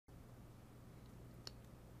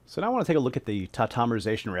So now I want to take a look at the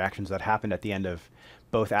tautomerization reactions that happened at the end of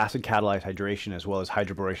both acid catalyzed hydration as well as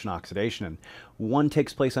hydroboration oxidation. And one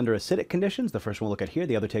takes place under acidic conditions. The first one we'll look at here.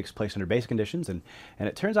 The other takes place under basic conditions. And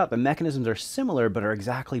it turns out the mechanisms are similar but are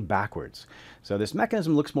exactly backwards. So this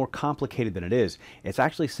mechanism looks more complicated than it is. It's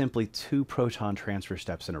actually simply 2 proton transfer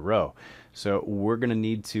steps in a row. So we're going to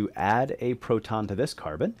need to add a proton to this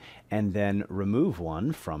carbon and then remove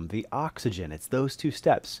one from the oxygen. It's those 2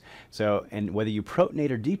 steps. So, and whether you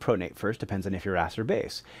protonate or deprotonate first depends on if you're acid or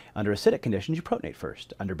base. Under acidic conditions, you protonate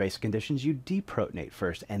first. Under basic conditions, you deprotonate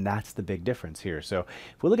first, and that's the big difference here. So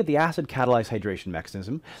if we look at the acid catalyzed hydration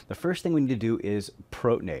mechanism, the first thing we need to do is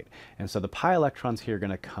protonate. And so the pi electrons here are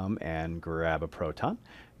going to come and grab a proton.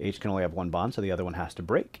 H can only have one bond, so the other one has to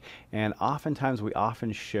break. And oftentimes we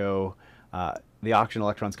often show the oxygen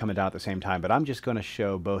electrons coming down at the same time, but I'm just going to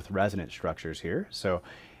show both resonance structures here. So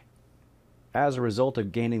as a result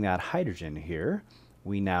of gaining that hydrogen here,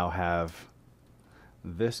 we now have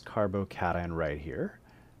this carbocation right here,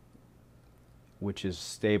 which is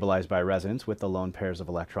stabilized by resonance with the lone pairs of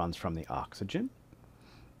electrons from the oxygen.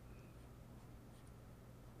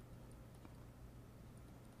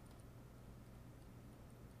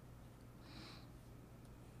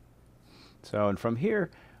 So, and from here,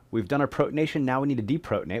 we've done our protonation. Now we need to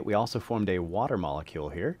deprotonate. We also formed a water molecule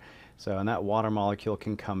here. So, and that water molecule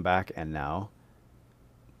can come back and now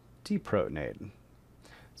deprotonate.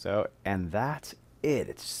 So, and that's it.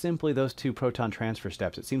 It's simply those 2 proton transfer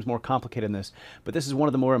steps. It seems more complicated than this, but this is one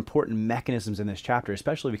of the more important mechanisms in this chapter,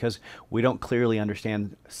 especially because we don't clearly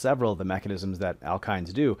understand several of the mechanisms that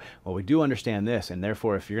alkynes do. Well, we do understand this, and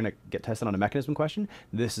therefore, if you're going to get tested on a mechanism question,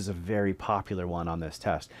 this is a very popular one on this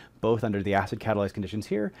test, both under the acid catalyzed conditions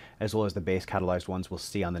here, as well as the base catalyzed ones we'll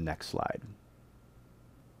see on the next slide.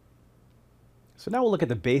 So now we'll look at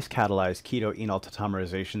the base catalyzed keto enol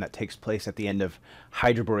tautomerization that takes place at the end of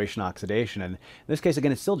hydroboration oxidation. And in this case,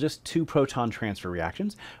 again, it's still just 2 proton transfer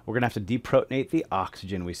reactions. We're going to have to deprotonate the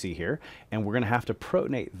oxygen we see here, and we're going to have to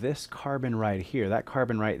protonate this carbon right here. That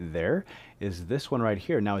carbon right there is this one right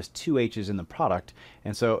here. Now is 2 H's in the product.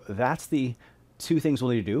 And so that's the 2 things we'll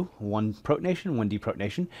need to do, 1 protonation, 1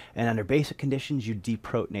 deprotonation, and under basic conditions, you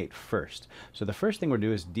deprotonate first. So the first thing we'll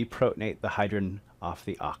do is deprotonate the hydrogen off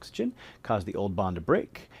the oxygen, cause the old bond to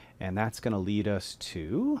break, and that's going to lead us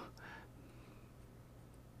to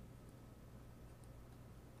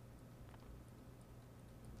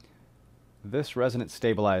this resonance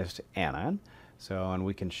stabilized anion. So, and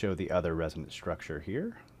we can show the other resonance structure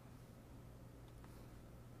here.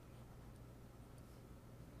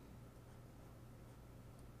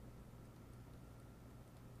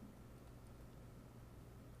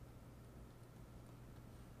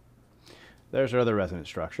 There's our other resonance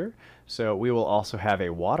structure. So we will also have a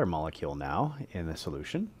water molecule now in the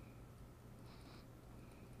solution.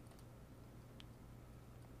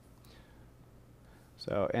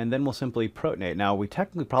 So, and then we'll simply protonate. Now we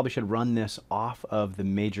technically probably should run this off of the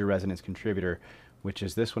major resonance contributor, which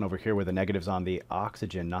is this one over here where the negative's on the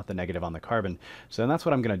oxygen, not the negative on the carbon. So that's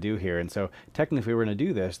what I'm going to do here. And so technically if we were going to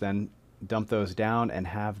do this, then dump those down and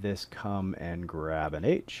have this come and grab an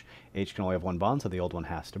H. H can only have one bond, so the old one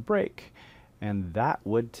has to break. And that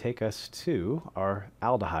would take us to our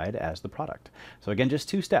aldehyde as the product. So again, just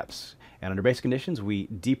 2 steps. And under basic conditions, we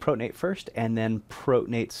deprotonate first and then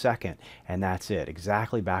protonate second. And that's it,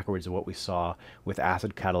 exactly backwards of what we saw with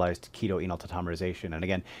acid catalyzed keto enol tautomerization. And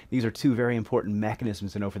again, these are 2 very important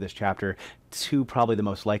mechanisms to know for this chapter, 2 probably the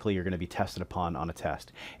most likely you're going to be tested upon on a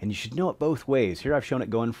test. And you should know it both ways. Here I've shown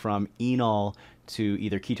it going from enol to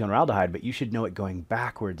either ketone or aldehyde, but you should know it going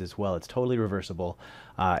backwards as well. It's totally reversible,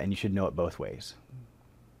 and you should know it both ways.